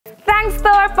Thanks,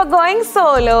 Thor, for going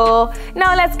solo.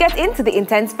 Now let's get into the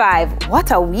Intense 5.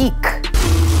 What a week.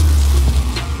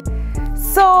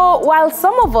 So, while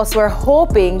some of us were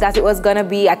hoping that it was gonna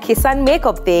be a kiss and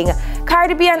makeup thing,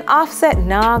 Cardi B and Offset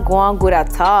nah go on good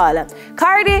at all.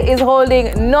 Cardi is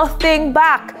holding nothing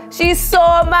back. She's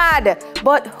so mad.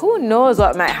 But who knows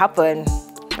what might happen?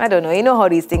 I don't know, you know how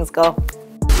these things go.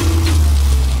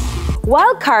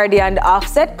 While Cardi and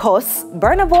Offset cuss,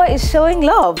 Burna Boy is showing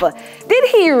love. Did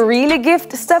he really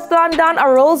gift Stefflon Don a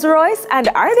Rolls Royce, and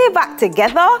are they back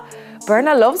together?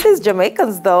 Burna loves his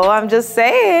Jamaicans though, I'm just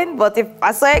saying. But if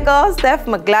I say it goes, Steph,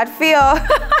 I'm glad for you.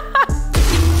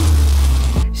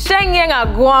 Shenyang are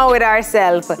going with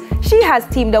herself. She has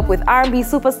teamed up with R&B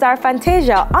superstar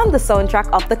Fantasia on the soundtrack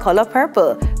of The Color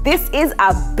Purple. This is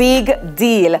a big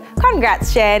deal.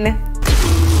 Congrats, Shen.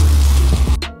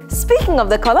 Speaking of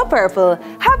The Color Purple,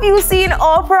 have you seen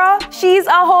Oprah? She's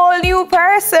a whole new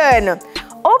person.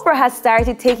 Oprah has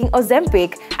started taking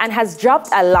Ozempic and has dropped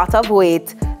a lot of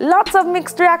weight. Lots of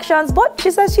mixed reactions, but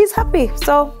she says she's happy,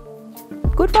 so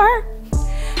good for her.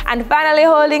 And finally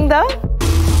holding the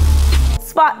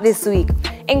spot this week.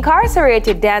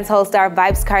 Incarcerated dancehall star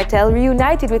Vybz Kartel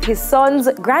reunited with his son's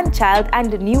grandchild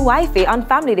and new wifey on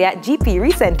Family Day at GP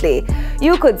recently.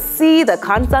 You could see the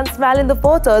constant smile in the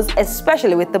photos,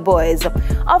 especially with the boys.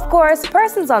 Of course,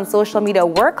 persons on social media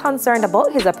were concerned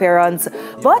about his appearance,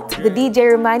 but the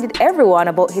DJ reminded everyone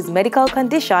about his medical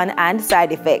condition and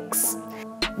side effects.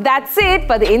 That's it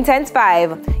for the Intense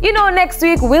 5. You know, next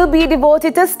week will be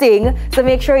devoted to Sting, so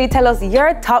make sure you tell us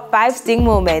your top 5 Sting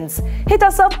moments. Hit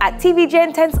us up at TVJ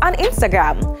Intense on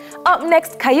Instagram. Up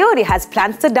next, Coyote has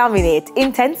plans to dominate.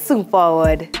 Intense soon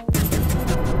forward.